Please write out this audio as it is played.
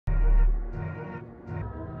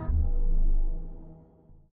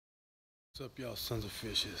What's up, y'all sons of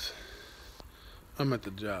fishes? I'm at the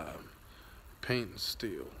job, painting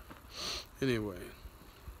steel. Anyway,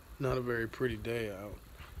 not a very pretty day out.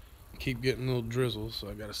 Keep getting little drizzles, so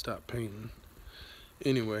I gotta stop painting.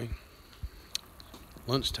 Anyway,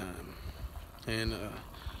 lunchtime, and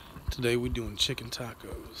today we're doing chicken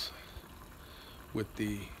tacos with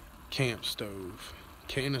the camp stove,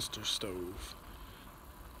 canister stove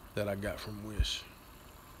that I got from Wish.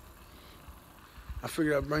 I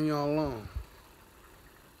figured I'd bring y'all along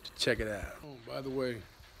to check it out. Oh, by the way,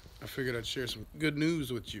 I figured I'd share some good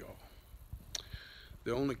news with y'all.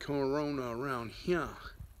 The only corona around here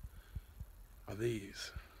are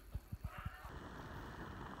these.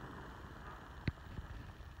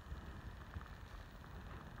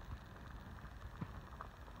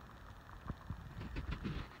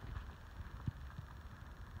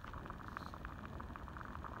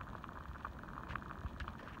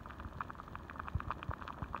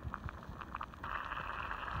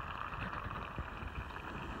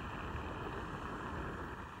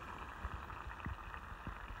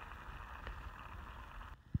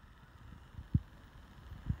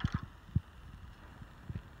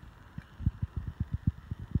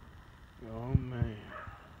 Oh man,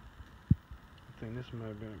 I think this might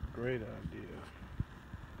have been a great idea.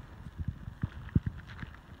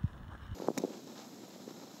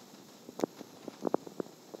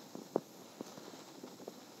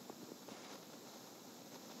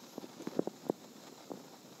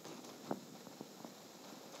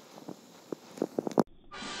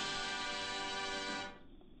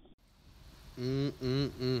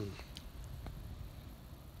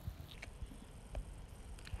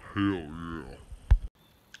 Hell yeah.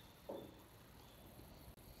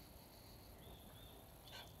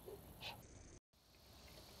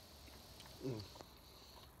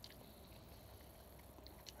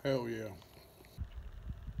 Hell yeah.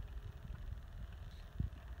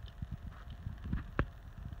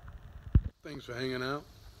 Thanks for hanging out.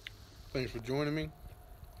 Thanks for joining me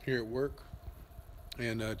here at work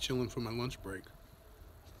and chilling for my lunch break.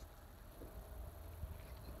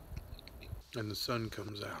 And the sun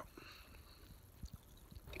comes out.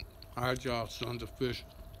 All right, y'all sons of fish.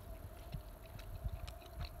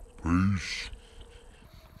 Peace.